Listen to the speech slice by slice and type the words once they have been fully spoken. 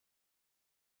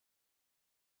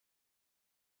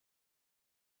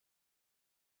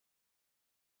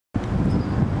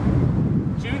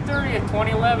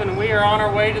2011, and we are on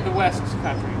our way to the West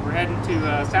Country. We're heading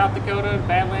to South Dakota,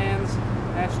 Badlands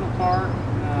National Park,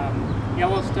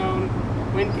 Yellowstone,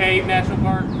 Wind Cave National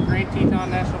Park, Grand Teton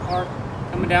National Park,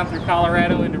 coming down through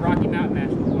Colorado into Rocky Mountain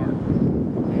National Park.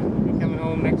 And we'll be coming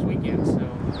home next weekend, so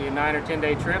it'll be a 9 or 10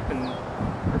 day trip, and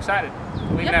we're excited.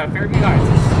 We're leaving out of Fairview Heights.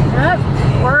 Yep,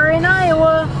 we're in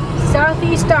Iowa,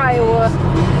 southeast Iowa.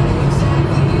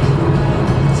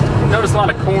 Notice a lot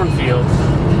of cornfields.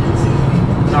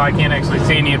 No, I can't actually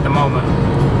see any at the moment.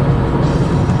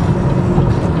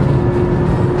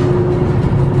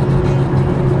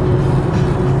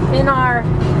 In our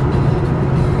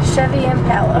Chevy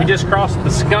Impala. We just crossed the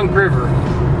Skunk River.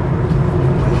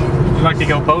 Would you like to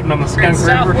go boating on the Skunk River?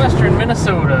 Southwestern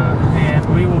Minnesota,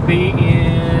 and we will be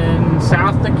in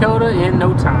South Dakota in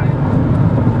no time.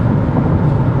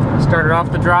 Started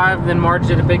off the drive, then Marge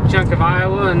did a big chunk of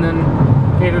Iowa, and then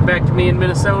gave it back to me in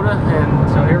Minnesota, and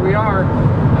so here we are.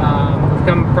 We've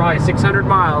come probably 600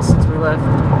 miles since we left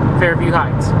Fairview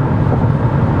Heights.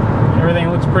 Everything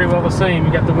looks pretty well the same.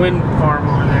 You got the wind farm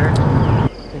over there.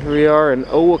 Here we are in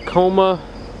Owakoma,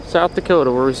 South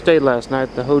Dakota, where we stayed last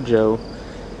night, the Hojo.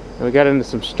 And we got into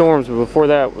some storms, but before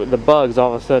that, the bugs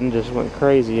all of a sudden just went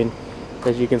crazy. And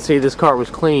as you can see, this car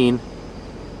was clean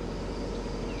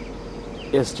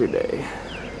yesterday.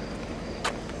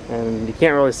 And you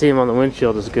can't really see them on the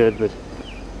windshield as good, but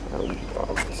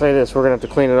I'll say this, we're going to have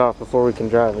to clean it off before we can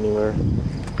drive anywhere.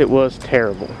 It was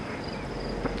terrible.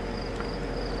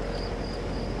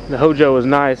 The Hojo was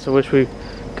nice. I wish we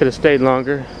could have stayed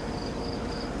longer.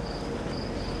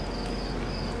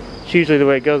 It's usually the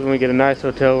way it goes when we get a nice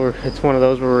hotel, where it's one of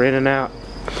those where we're in and out.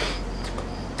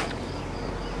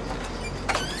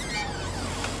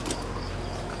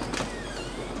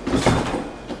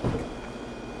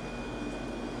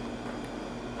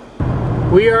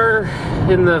 We are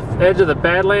in the edge of the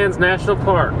Badlands National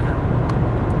Park.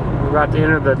 We're about to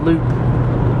enter the loop.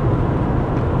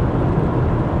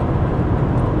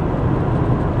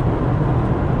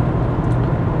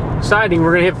 Exciting.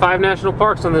 We're going to hit 5 national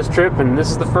parks on this trip, and this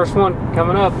is the first one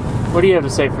coming up. What do you have to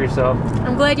say for yourself?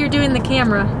 I'm glad you're doing the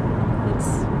camera.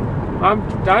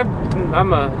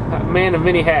 I'm a man of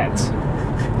many hats.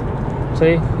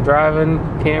 See? Driving,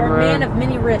 camera. Or a man of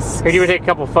many risks. Here, do you want to take a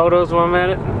couple photos while I'm at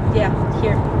it? Yeah,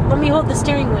 here. Let me hold the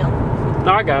steering wheel.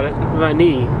 No, I got it. My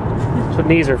knee. That's what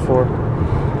knees are for.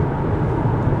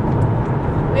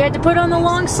 We had to put on the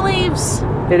long sleeves.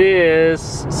 It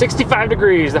is 65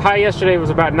 degrees. The high yesterday was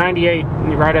about 98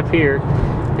 right up here.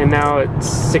 And now it's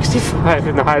 65,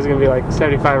 and the high is going to be like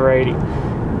 75 or 80.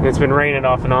 And it's been raining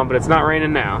off and on, but it's not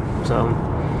raining now. So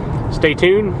stay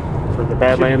tuned for the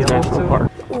Badlands National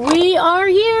Park. We are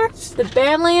here, the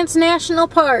Badlands National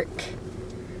Park.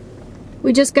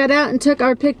 We just got out and took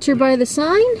our picture by the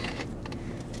sign.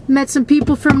 Met some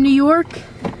people from New York.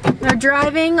 They're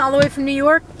driving all the way from New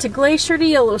York to Glacier to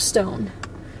Yellowstone.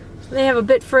 They have a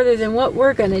bit further than what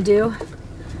we're gonna do.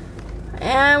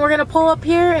 And we're gonna pull up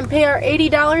here and pay our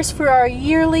 $80 for our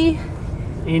yearly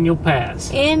annual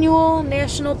pass. Annual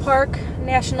National Park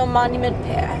National Monument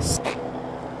Pass.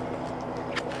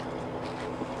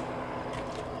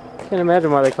 Can't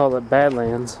imagine why they call it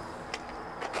Badlands.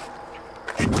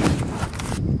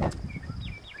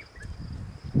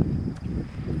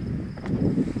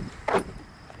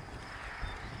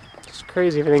 It's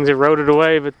crazy, everything's eroded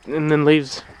away, but and then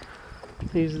leaves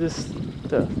this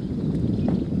stuff.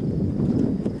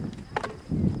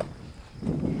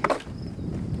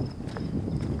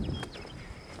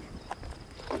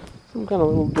 Some kind of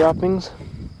little droppings.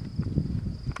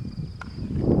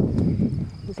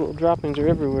 These little droppings are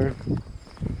everywhere.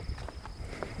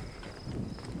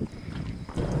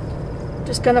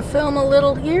 Just gonna film a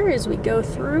little here as we go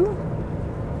through.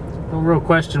 No real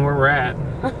question where we're at.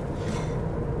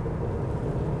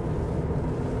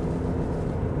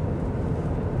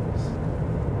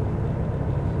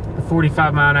 The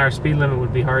 45-mile-an-hour speed limit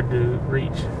would be hard to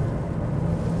reach.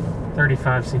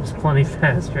 35 seems plenty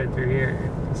fast right through here.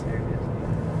 This area.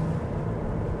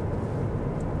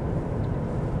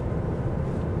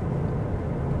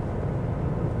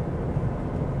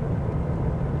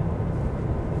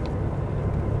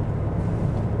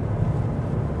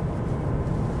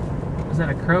 Is that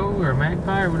a crow or a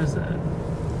magpie, or what is that?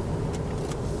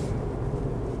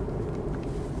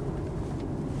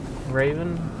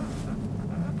 Raven?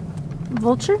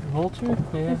 Vulture? Vulture?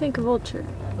 Yeah. I think a vulture.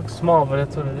 Looks small, but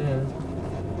that's what it is.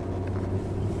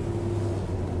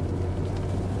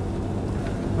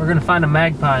 We're gonna find a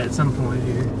magpie at some point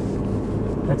here.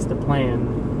 That's the plan.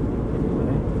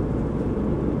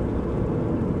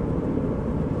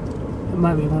 There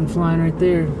might be one flying right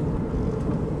there.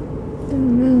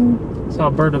 Don't know. Saw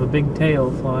a bird with a big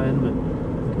tail flying, but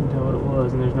couldn't tell what it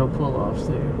was, and there's no pull-offs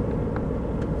there.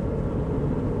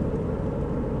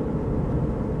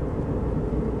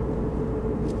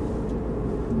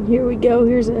 Here we go.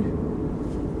 Here's a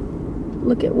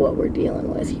look at what we're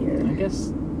dealing with here. I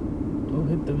guess we'll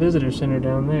hit the visitor center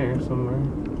down there somewhere.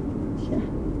 Yeah.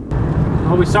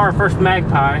 Well, we saw our first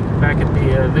magpie back at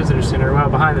the visitor center. Well,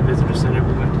 behind the visitor center,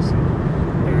 we went to some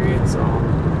area and saw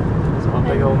a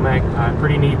big old magpie.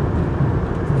 Pretty neat,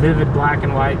 vivid black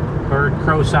and white bird,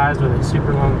 crow-sized with a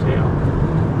super long tail.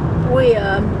 We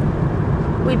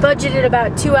budgeted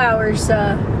about 2 hours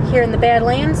here in the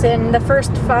Badlands, and the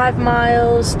first 5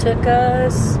 miles took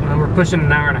us... Well, we're pushing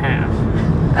an hour and a half.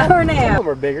 Hour and a half. Some of them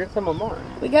are bigger, some of them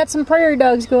aren't. We got some prairie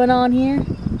dogs going on here.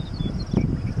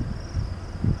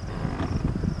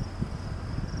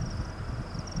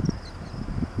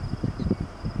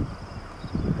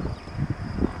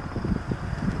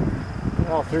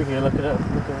 All through here, look it up.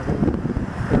 Look at it.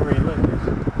 Wherever you look.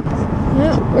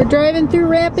 Yep, we're driving through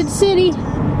Rapid City.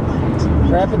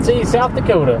 Rapid City, South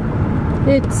Dakota.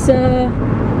 It's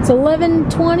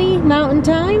 11:20 Mountain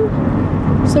Time,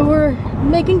 so we're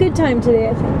making good time today,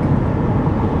 I think.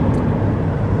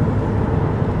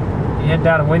 You head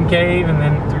down to Wind Cave and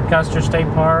then through Custer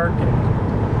State Park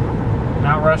and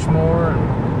Mount Rushmore, and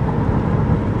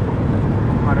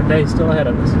quite a day still ahead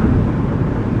of us.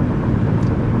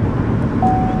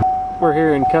 We're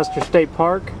here in Custer State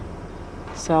Park,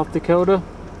 South Dakota.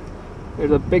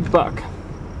 There's a big buck.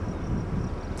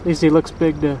 At least he looks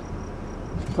big to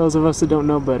those of us that don't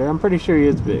know better. I'm pretty sure he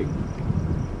is big.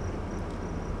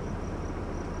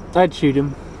 I'd shoot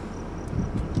him.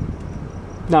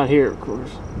 Not here, of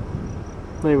course.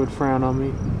 They would frown on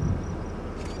me.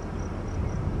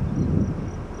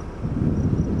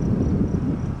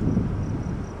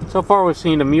 So far we've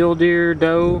seen a mule deer,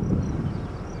 doe,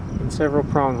 and several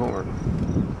pronghorn.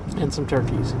 And some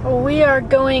turkeys. We are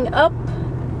going up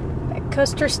at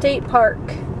Custer State Park.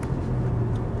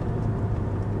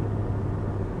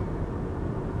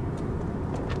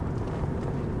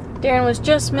 Darren was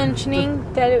just mentioning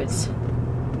that it's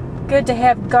good to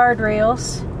have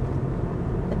guardrails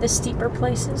at the steeper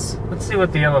places. Let's see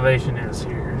what the elevation is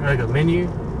here. Like a menu.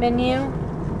 Menu.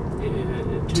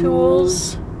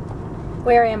 Tools.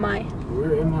 Where am I?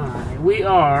 Where am I? We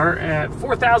are at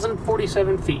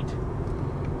 4,047 feet.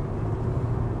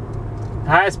 The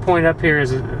highest point up here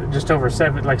is just over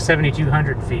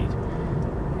 7,200 feet.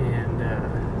 And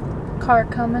car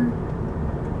coming.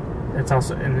 It's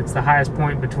the highest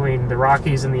point between the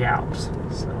Rockies and the Alps.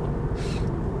 So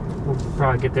we'll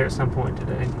probably get there at some point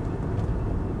today.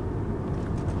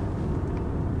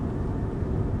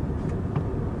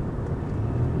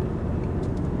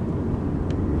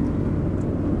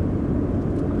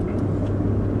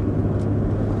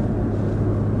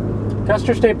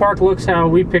 Custer State Park looks how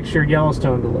we pictured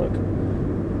Yellowstone to look.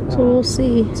 So we'll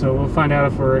see. So we'll find out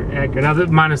if we're accurate. Now,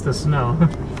 minus the snow.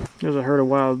 There's a herd of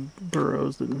wild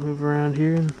burros that move around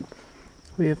here, and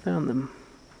we have found them.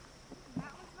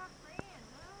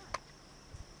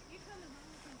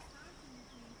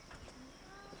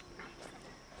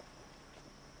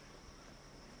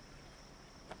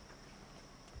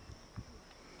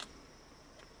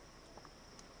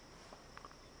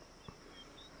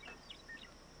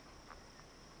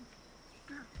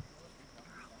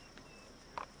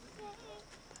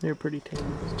 They're pretty tame.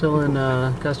 Still in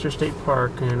Custer State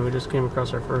Park, and we just came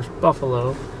across our first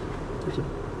buffalo. There's a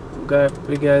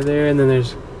big guy there, and then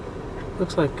there's,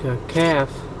 looks like a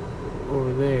calf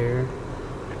over there.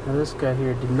 Now this guy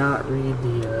here did not read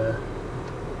the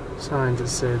signs that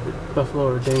said that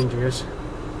buffalo are dangerous.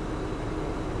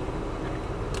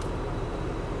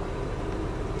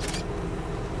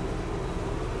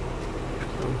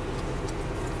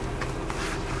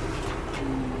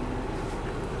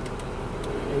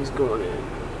 He's going in.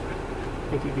 I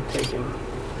think he could take him.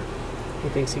 He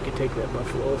thinks he could take that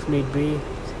buffalo if need be.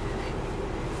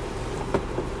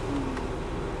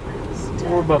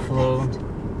 More buffalo.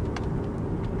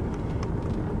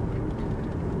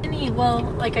 Well,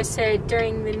 like I said,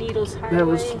 during the Needles Highway. That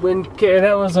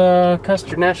was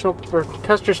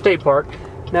Custer State Park.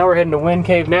 Now we're heading to Wind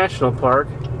Cave National Park,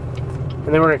 and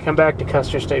then we're gonna come back to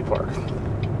Custer State Park,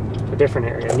 a different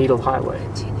area, Needle Highway.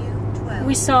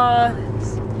 We saw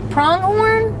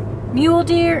pronghorn, mule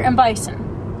deer, and bison.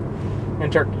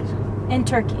 And turkeys. And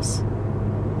turkeys.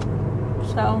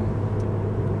 So.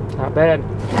 Not bad.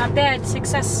 Not bad.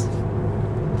 Success.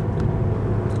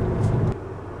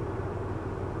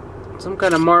 Some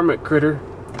kind of marmot critter.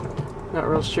 Not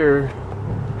real sure.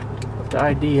 Have to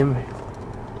ID him.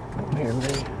 Here,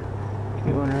 maybe.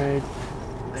 Get one right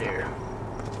there.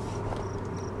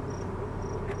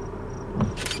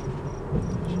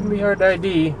 be hard to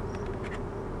ID.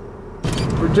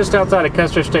 We're just outside of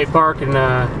Custer State Park and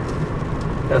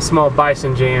a small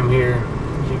bison jam here,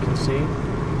 as you can see.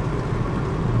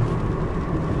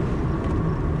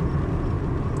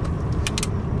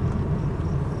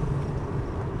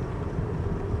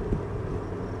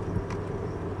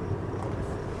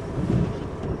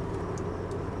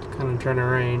 Kind of trying to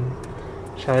rain.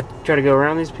 Should I try to go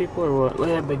around these people or what? Look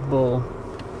at that big bull.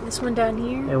 This one down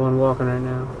here? Yeah, one walking right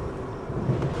now.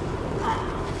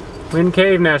 Wind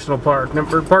Cave National Park,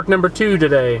 park number 2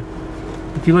 today.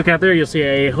 If you look out there, you'll see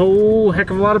a whole heck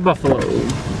of a lot of buffalo.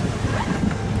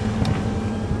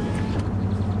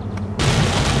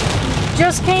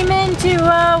 Just came into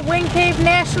Wind Cave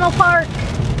National Park.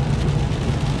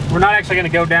 We're not actually going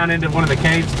to go down into one of the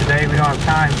caves today. We don't have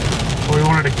time. But we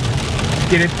wanted to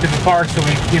get it to the park, so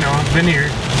we, been here.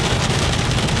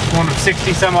 One of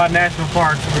 60 some odd national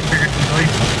parks, so we figured we'd at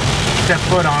least step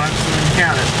foot on it so we can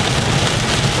count it.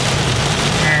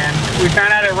 And we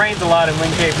found out it rains a lot in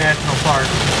Wind Cave National Park.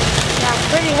 Yeah,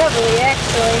 pretty heavily,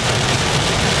 actually.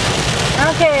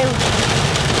 Okay.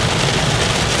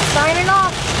 Signing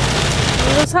off.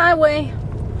 Needles Highway.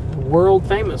 World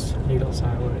famous Needles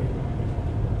Highway.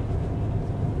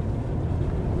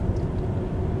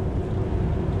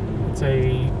 It's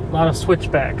a lot of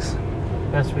switchbacks,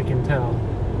 best we can tell.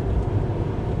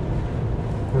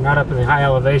 We're not up in the high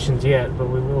elevations yet, but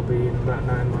we will be in about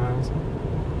 9 miles.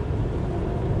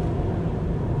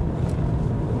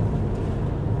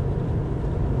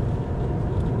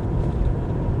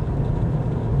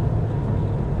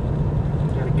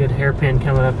 Got a good hairpin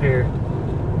coming up here.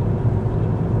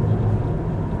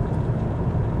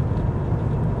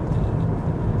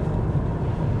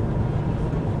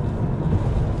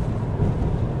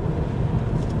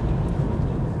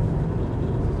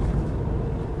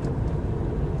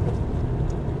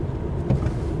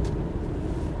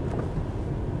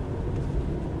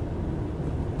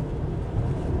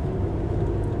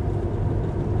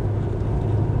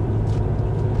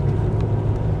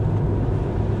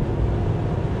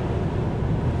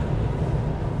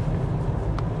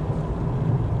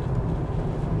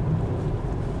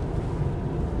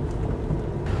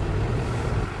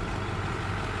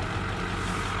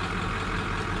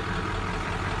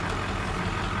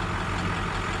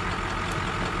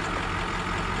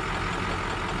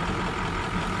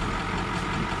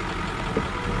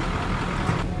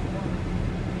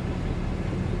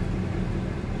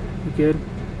 Good?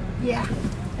 Yeah,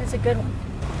 that's a good one.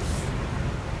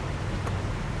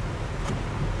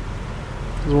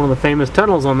 This is one of the famous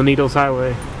tunnels on the Needles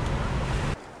Highway.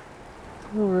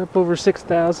 Oh, we're up over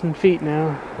 6,000 feet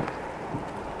now.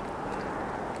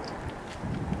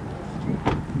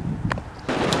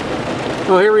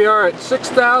 Well, here we are at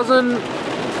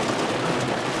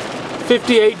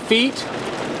 6,058 feet.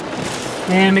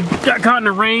 And it got caught in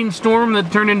a rainstorm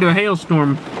that turned into a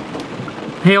hailstorm.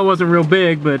 Hail wasn't real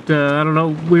big, but I don't know,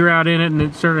 we were out in it and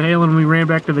it started hailing and we ran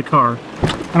back to the car.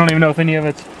 I don't even know if any of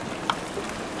it's,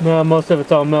 well, most of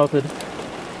it's all melted.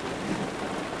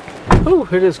 Ooh,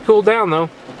 it is cooled down though.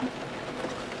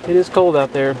 It is cold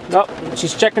out there. Oh,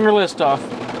 she's checking her list off.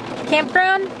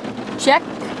 Campground? Check.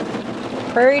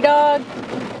 Prairie dog?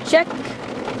 Check.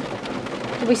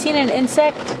 Have we seen an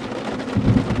insect?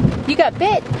 You got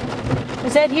bit.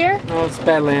 Is that here? Oh, it's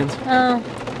Badlands. Oh.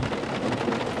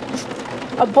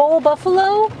 A bull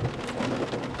buffalo?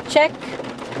 Check.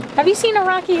 Have you seen a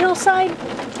rocky hillside?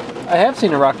 I have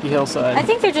seen a rocky hillside. I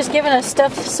think they're just giving us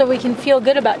stuff so we can feel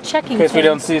good about checking in case things. we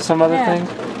don't see some other things.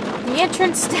 The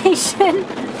entrance station,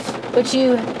 which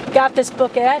you got this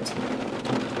book at.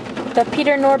 The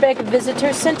Peter Norbeck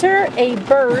Visitor Center. A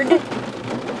bird.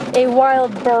 A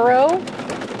wild burrow.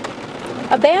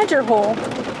 A badger hole.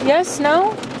 Yes?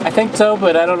 No? I think so,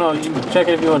 but I don't know. You can check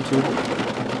it if you want to.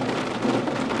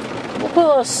 We'll put a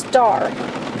little star.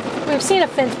 We've seen a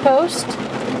fence post.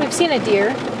 We've seen a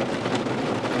deer.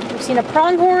 We've seen a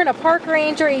pronghorn, a park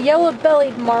ranger, a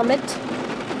yellow-bellied marmot,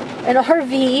 an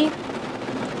RV,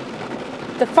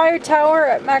 the fire tower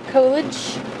at Mac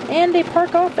College, and a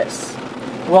park office.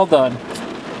 Well done.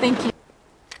 Thank you.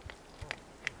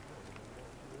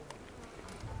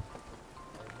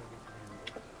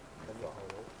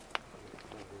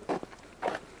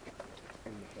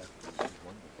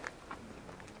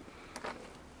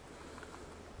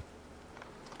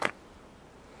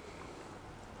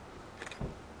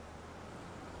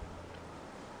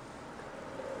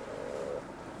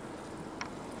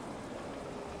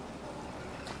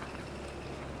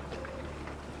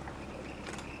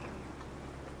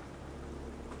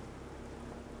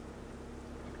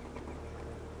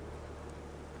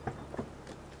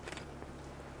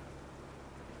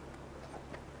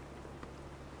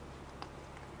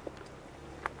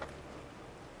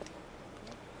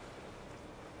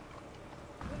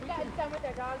 time with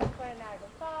their dogs in front of Niagara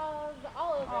Falls,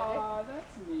 all over. Aw,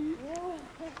 that's neat. Yeah.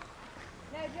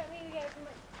 Now, do you want me to get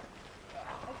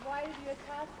as wide as you as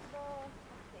possible?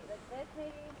 Let's see, like this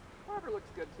maybe? Whatever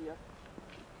looks good to you.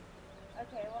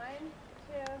 Okay, 1,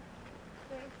 2,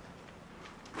 3.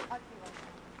 I'll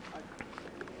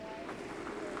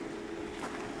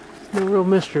do No real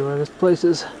mystery why this place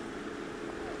is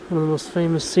one of the most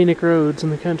famous scenic roads in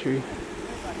the country.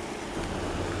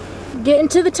 Getting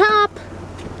to the top. A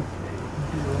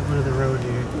little bit of the road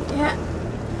here. Yeah.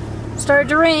 Started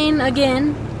to rain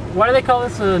again. Why do they call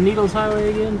this a Needles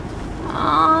Highway again?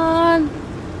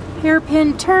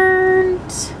 Hairpin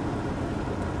turns.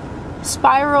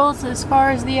 Spirals as far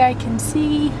as the eye can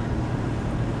see.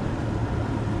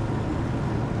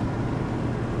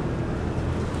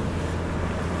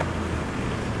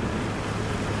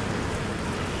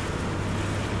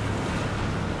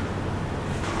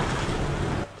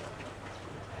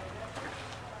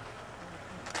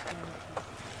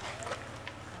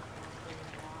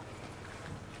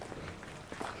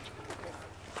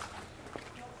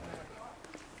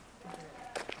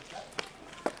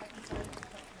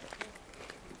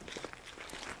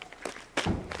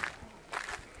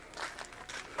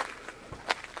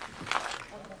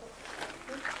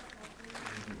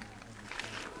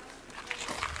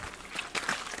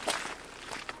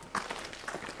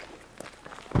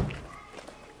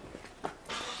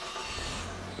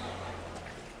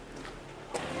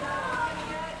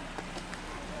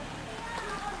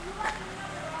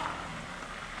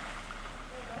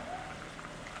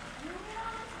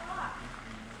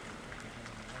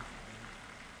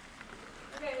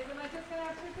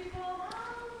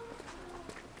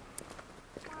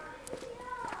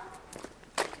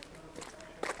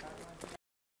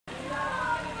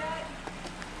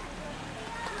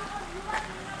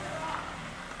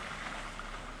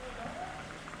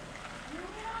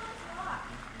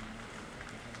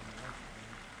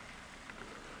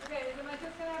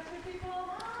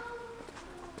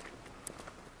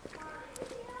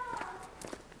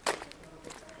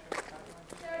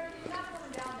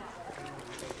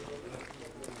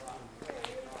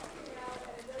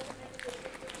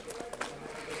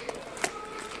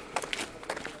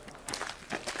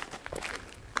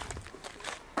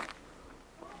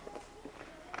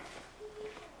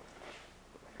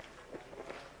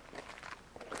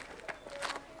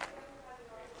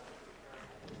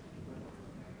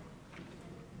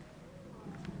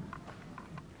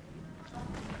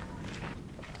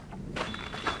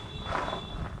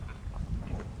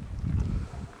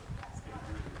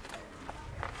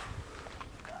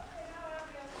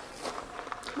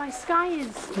 My sky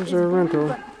is. There's our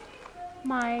rental.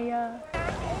 My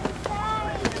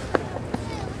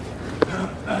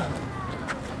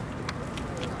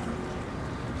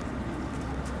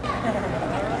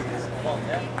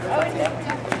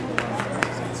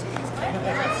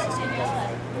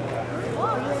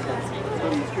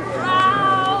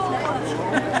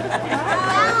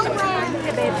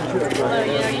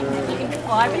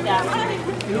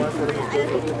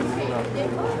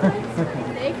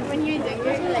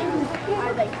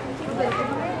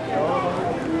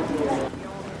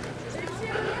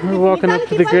We're walking up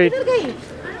to the great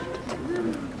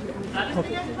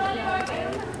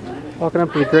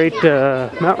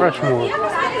Mount Rushmore.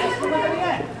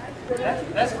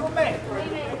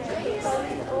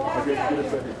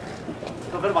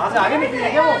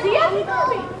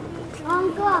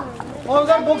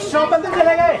 उधर book shop अंदर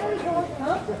चले गए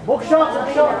book shop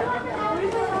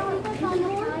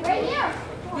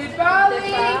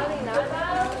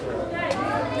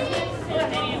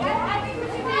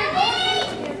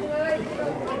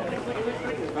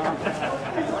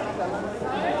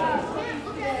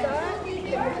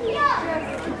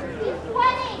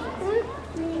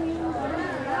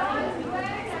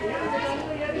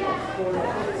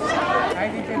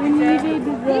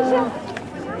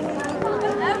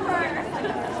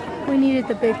we needed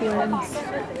the big ones.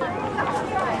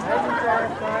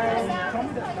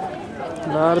 A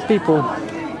lot of people.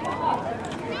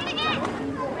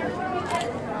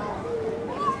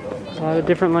 A lot of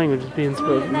different languages being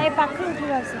spoken.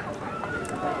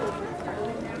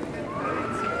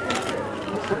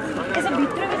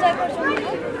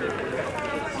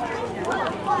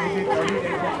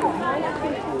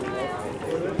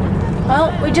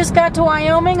 Well, we just got to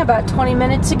Wyoming about 20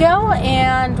 minutes ago,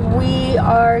 and we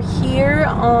are here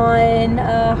on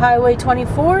Highway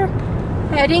 24,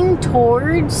 heading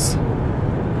towards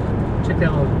Check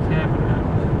that little cabin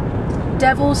out.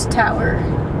 Devil's Tower.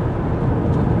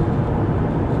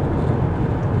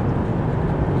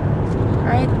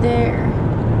 Right there.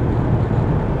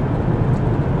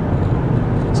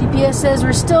 GPS says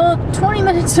we're still 20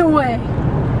 minutes away.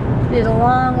 It is a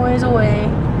long ways away.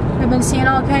 We've been seeing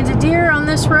all kinds of deer on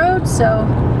this road, so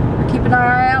we're keeping our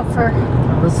eye out for...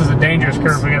 Well, this is a dangerous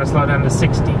curve. We gotta slow down to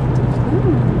 60. Ooh.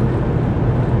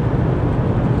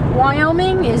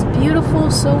 Wyoming is beautiful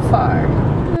so far.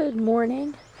 Good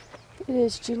morning. It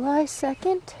is July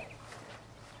 2nd.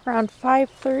 Around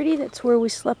 5:30, that's where we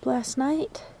slept last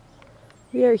night.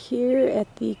 We are here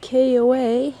at the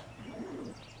KOA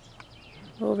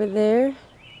over there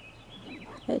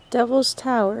at Devil's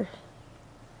Tower.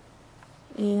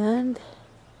 And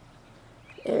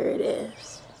there it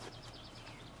is.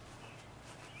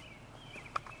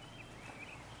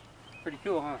 Pretty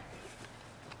cool, huh?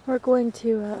 We're going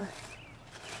to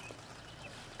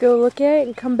go look at it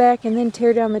and come back and then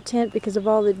tear down the tent because of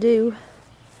all the dew.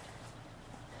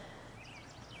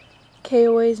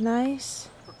 KOA's nice.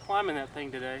 We're climbing that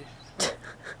thing today.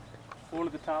 Going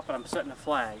to the top and I'm setting a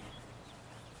flag.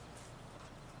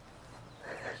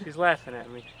 She's laughing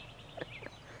at me.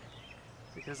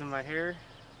 Because of my hair.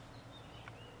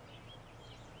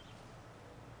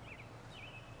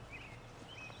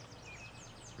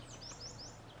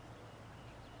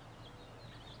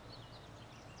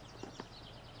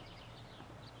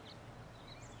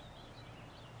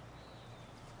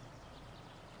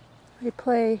 We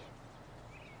play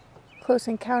Close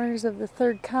Encounters of the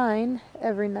Third Kind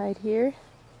every night here.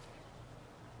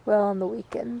 Well, on the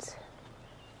weekends.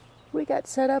 We got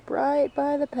set up right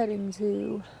by the petting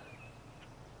zoo.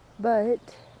 But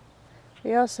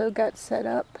we also got set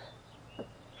up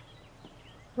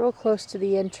real close to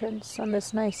the entrance on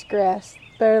this nice grass.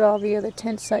 Better than all the other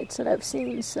tent sites that I've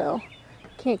seen, so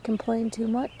can't complain too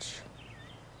much.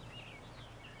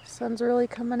 Sun's really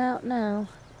coming out now.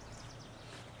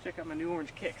 Check out my new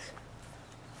orange kicks.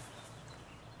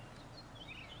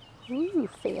 Ooh,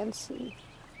 fancy.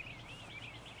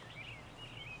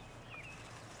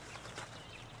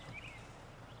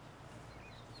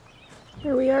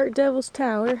 Here we are at Devil's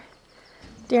Tower.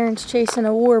 Darren's chasing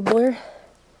a warbler.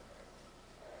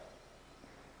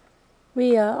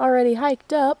 We already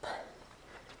hiked up.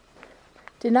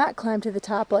 Did not climb to the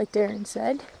top like Darren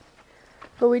said.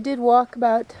 But we did walk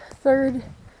about a third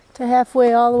to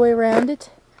halfway all the way around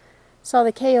it. Saw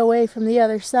the KOA from the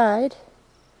other side.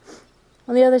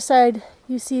 On the other side,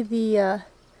 you see the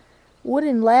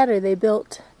wooden ladder they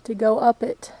built to go up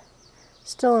it.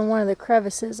 Still in one of the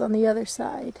crevices on the other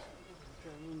side.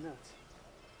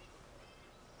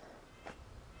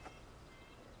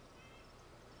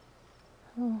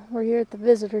 Oh, we're here at the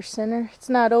visitor center. It's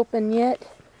not open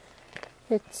yet.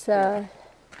 It's I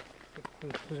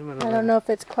don't know if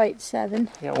it's quite 7.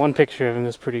 Got one picture of him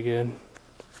that's pretty good.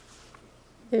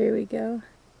 There we go.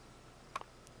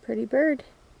 Pretty bird.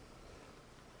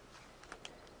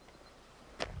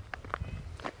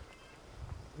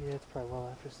 Yeah, it's probably well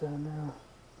after 7 now.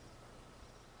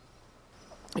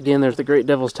 Again, there's the Great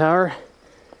Devil's Tower.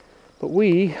 But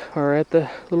we are at the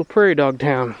little prairie dog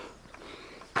town.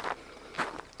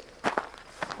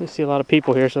 You see a lot of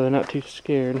people here, so they're not too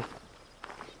scared.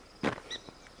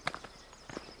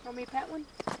 Want me to pet one?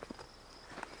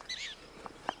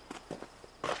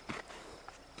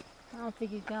 I don't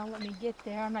think he's gonna let me get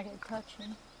there. I'm not gonna touch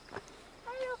him.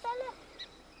 Hello, fella.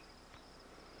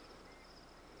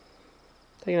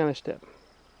 Take another step.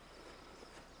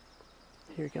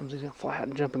 Here he comes. He's gonna fly out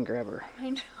and jump and grab her.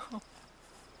 I know.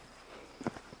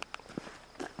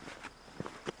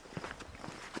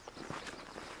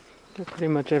 They're pretty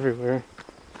much everywhere.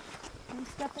 Don't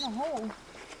step in a hole.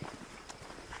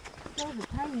 That was a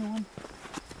tiny one.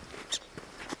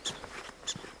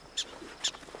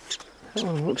 That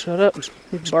one won't shut up.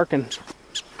 He's barking.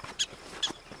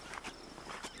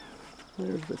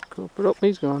 There's the culprit. Oh,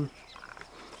 he's gone.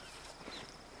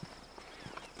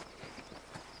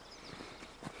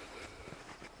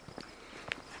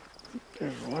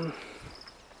 There's one.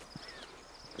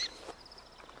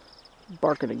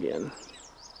 Barking again.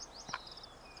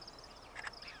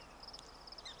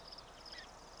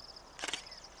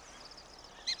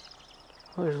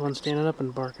 Oh, there's one standing up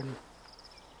and barking.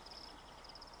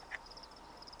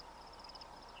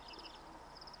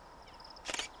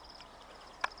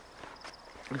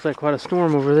 Looks like quite a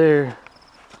storm over there.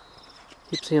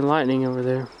 Keep seeing lightning over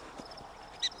there.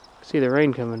 See the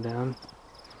rain coming down.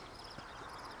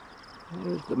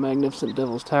 There's the magnificent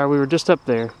Devil's Tower. We were just up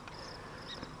there.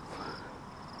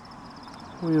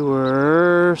 We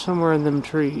were somewhere in them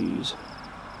trees.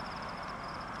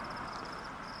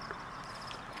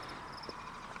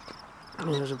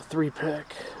 And there's a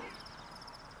 3-pack.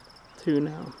 2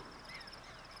 now.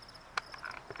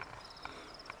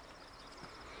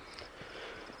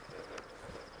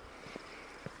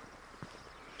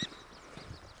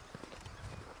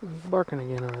 He's barking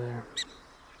again over there.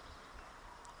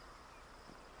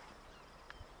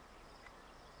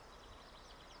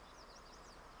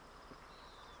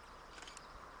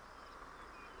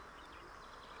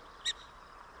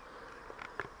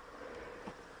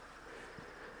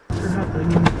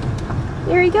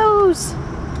 There he goes.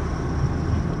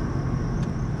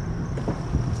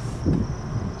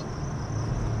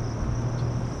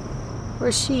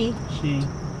 Where's she? She.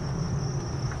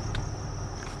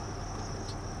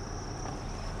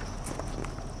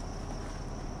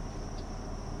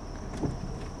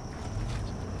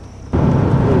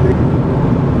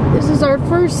 This is our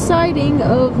first sighting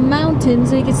of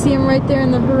mountains. You can see them right there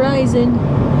on the horizon.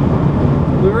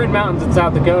 We were in mountains in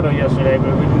South Dakota yesterday,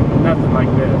 but we did nothing like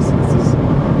this. This is.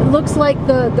 It looks like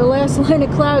the last line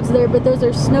of clouds there, but those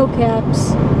are snow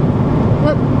caps.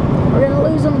 Oh, we're gonna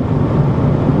lose them.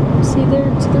 See there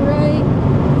to the right?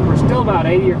 We're still about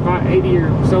 80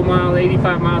 or so miles,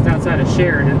 85 miles outside of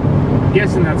Sheridan. I'm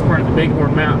guessing that's part of the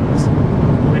Bighorn Mountains.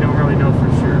 We don't really know for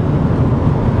sure.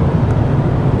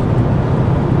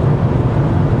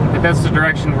 But that's the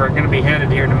direction we're going to be headed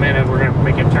here in a minute. We're going to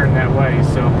make a turn that way,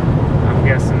 so I'm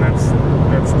guessing that's the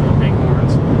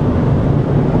Bighorns.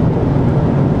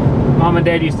 Mom and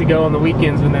Dad used to go on the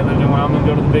weekends when they lived in Wyoming,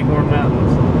 go to the Bighorn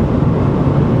Mountains.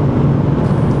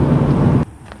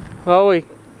 Well, we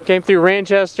came through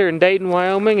Ranchester and Dayton,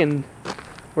 Wyoming, and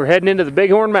we're heading into the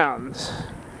Bighorn Mountains.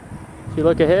 If you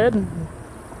look ahead,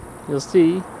 you'll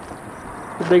see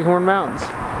the Bighorn Mountains.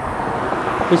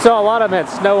 We saw a lot of them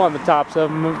had snow on the tops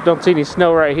of them. Don't see any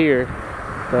snow right here,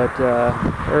 but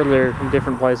earlier in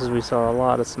different places we saw a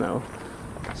lot of snow.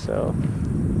 So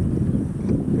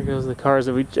here goes the cars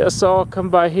that we just saw come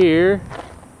by here,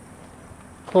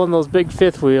 pulling those big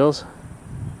fifth wheels.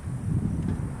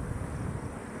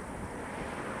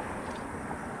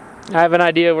 I have an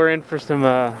idea we're in for some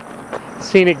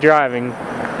scenic driving.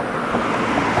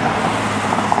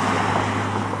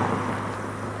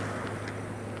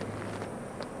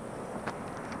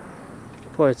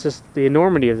 Boy, it's just the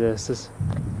enormity of this. It's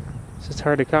just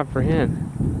hard to comprehend.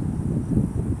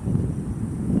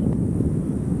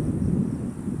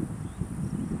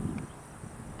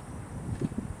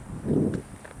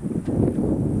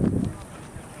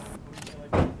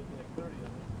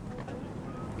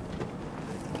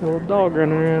 A little dog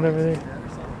running around over there.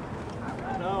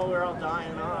 No, we're all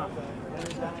dying off.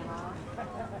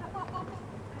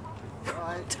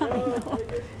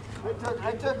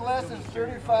 I took lessons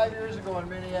 35 years ago in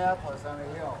Minneapolis on a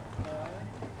hill.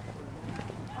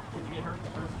 Did you get hurt the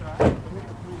first try?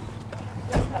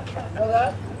 You know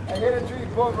that? I hit a tree,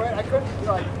 boom, right? I couldn't,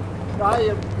 like,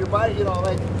 your body,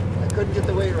 like, I couldn't get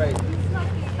the weight right.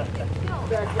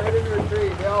 Back right into a tree.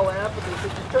 They all laughed at me. They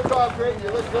said, you took off great and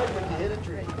you look good, but you hit a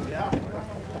tree. Yeah.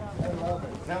 I love it.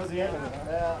 That was the end of it.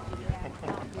 Yeah.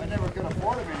 I never could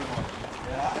afford them anymore.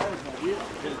 Yeah. That was no deal.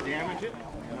 Did it damage it?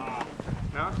 No.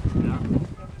 No? Yeah.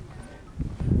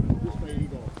 Just my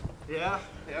ego. Yeah,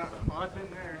 yeah. Well, I've been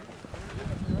there.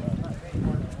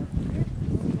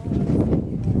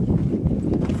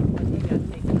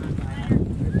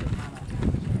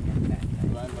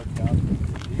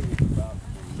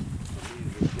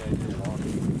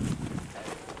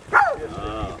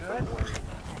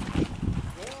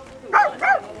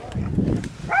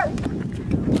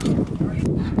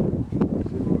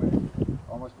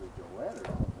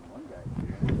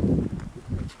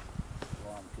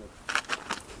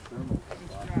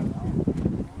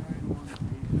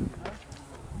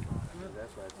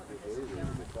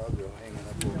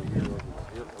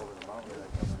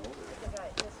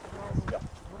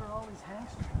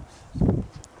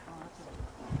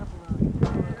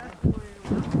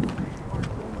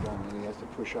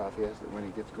 Push off, yes. When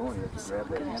he gets going, he has to grab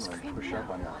that handle and push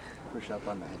up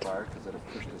on the bar because it'll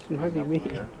push this. It might be me. So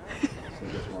he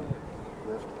just want to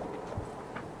lift.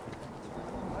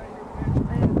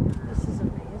 This is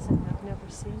amazing. I've never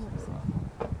seen this.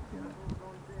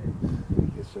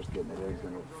 When he starts getting it there, he's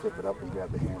going to flip it up and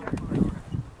grab the handle.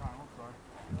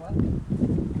 What?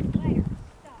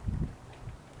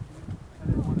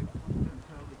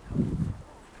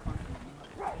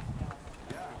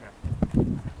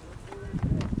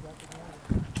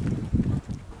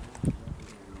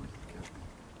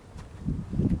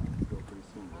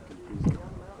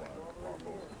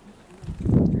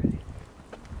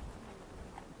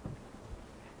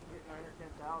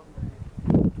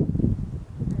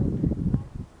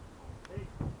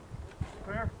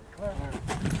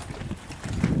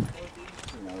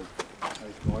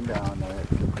 Going down,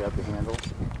 grab the handle,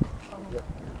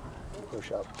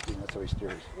 push up, that's how he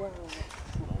steers.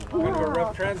 Kind of a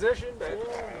rough transition, but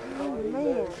Oh,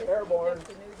 man. Airborne.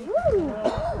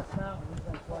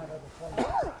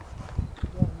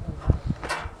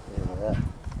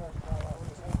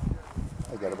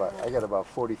 I got about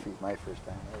 40 feet my first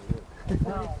time.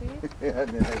 Yeah, and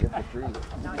then I hit the tree.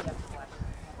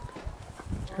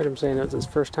 Heard him saying it was his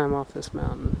first time off this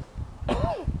mountain.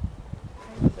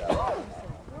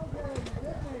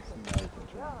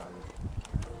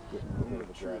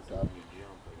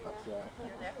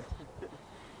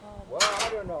 Well, I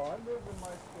don't know. I'm moving my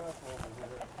stuff over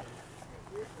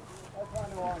here. I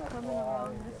kind of want to Coming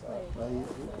along this way.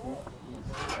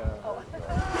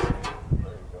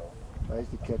 I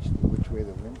used to catch which way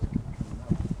the wind's coming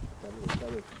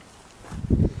up.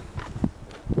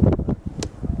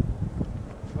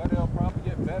 But it'll probably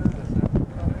get better this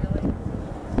afternoon.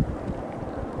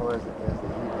 Well, as the heat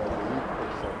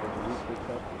picks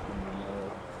up,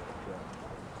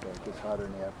 it gets hotter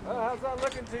in the afternoon. How's that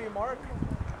looking to you, Mark?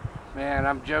 Man,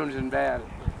 I'm jonesing bad.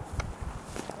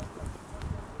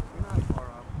 You're not far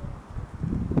off.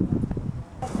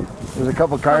 There's a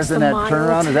couple cars in that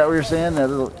turnaround. Is that what you're saying? That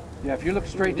little Yeah, if you look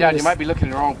straight down, you might be looking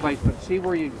in the wrong place, but see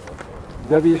where you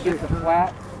W get the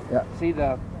flat? Yeah. See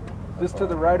the... Just to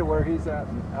the right of where he's at.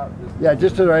 Yeah,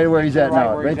 just to the right of where he's at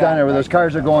now. Right down there where those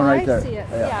cars are going right there. I see it.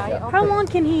 Yeah. How long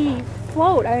can he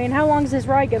float? I mean, how long is this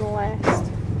ride going to last?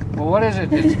 Well, what is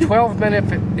it? It's 12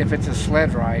 minutes if it's a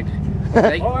sled ride.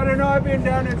 They, Oh, I don't know. I've been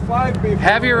down in 5 before.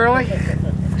 have you really?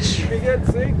 If you get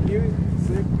sick, you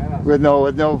sick, man. With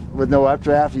no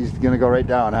updraft, he's gonna go right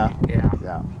down, huh? Yeah.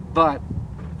 Yeah. But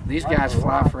these guys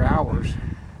fly for hours.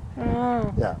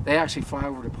 Oh. Yeah. They actually fly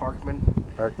over to Parkman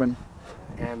Parkman.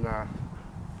 and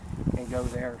go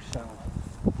there. So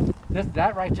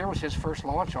that right there was his first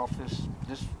launch off this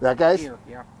That guy's? year.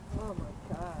 Yeah. Oh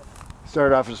my God.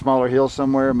 Started off a smaller hill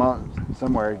somewhere, mountain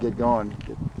somewhere, get going.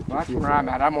 Get Well, that's where I'm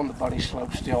at. I'm on the Buddy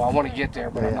Slope still. I want to get there,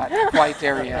 but I'm not quite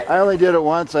there yet. I only did it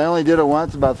once.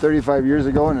 about 35 years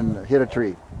ago and hit a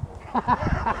tree.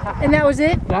 And that was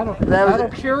it? That'll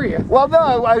cure you. Well,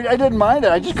 no, I didn't mind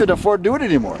it. I just couldn't afford to do it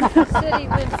anymore. Said he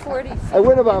went 40 feet. I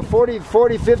went about 40,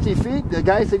 50 feet. The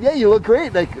guy said, "Yeah, you look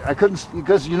great." I couldn't,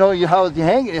 because you know how you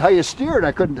hang, how you steered.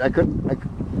 I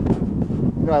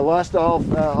lost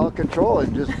all control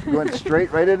and just went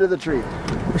straight right into the tree.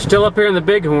 We're still up here in the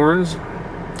Bighorns,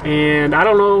 and I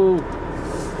don't know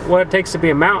what it takes to be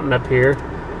a mountain up here,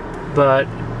 but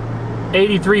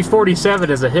 8347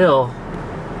 is a hill.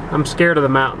 I'm scared of the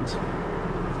mountains.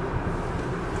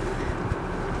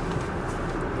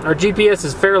 Our GPS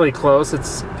is fairly close.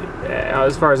 It's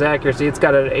as far as accuracy, it's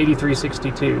got an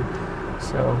 8362.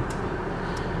 So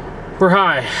we're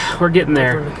high. We're getting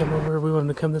there. We wanted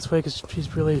to come this way because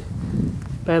she's really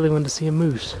badly wanted to see a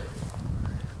moose.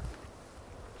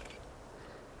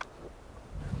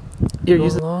 You're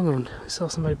using long one. We saw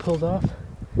somebody pulled off.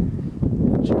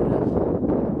 And sure enough,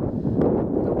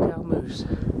 no cow moose.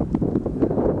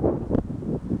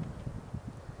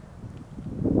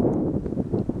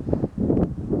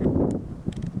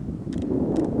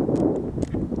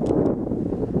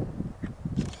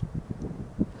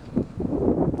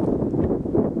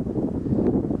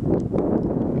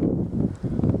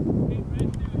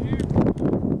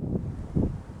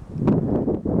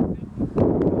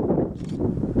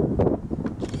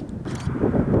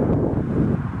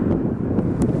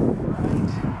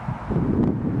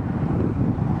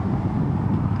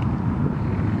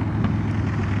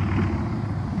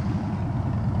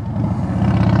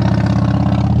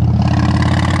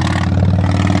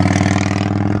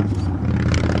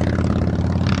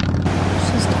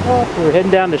 We're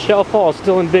heading down to Shell Falls,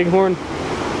 still in the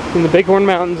Bighorn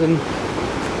Mountains and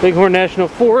Bighorn National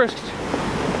Forest.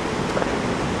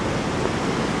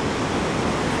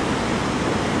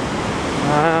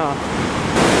 Wow.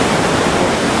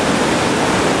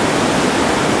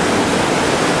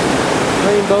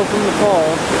 Rainbow from the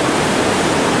fall.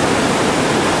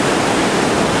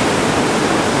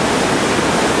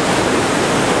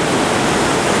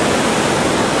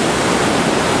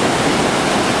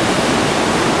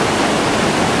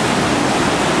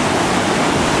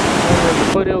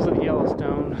 Foothills of the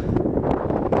Yellowstone.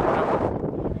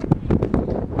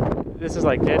 This is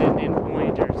like Dead Indian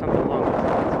Point or something along those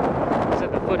lines. It's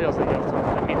at the foothills of the Yellowstone.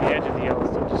 I mean the edge of the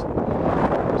Yellowstone, just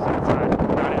outside.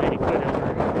 Not at any foothills.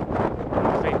 We're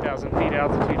almost 8,000 feet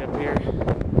altitude up here.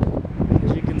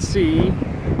 As you can see,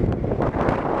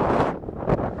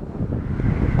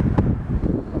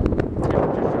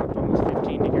 temperature dropped almost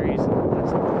 15 degrees in the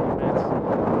last couple of minutes.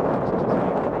 It's just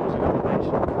like frozen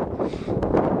elevation.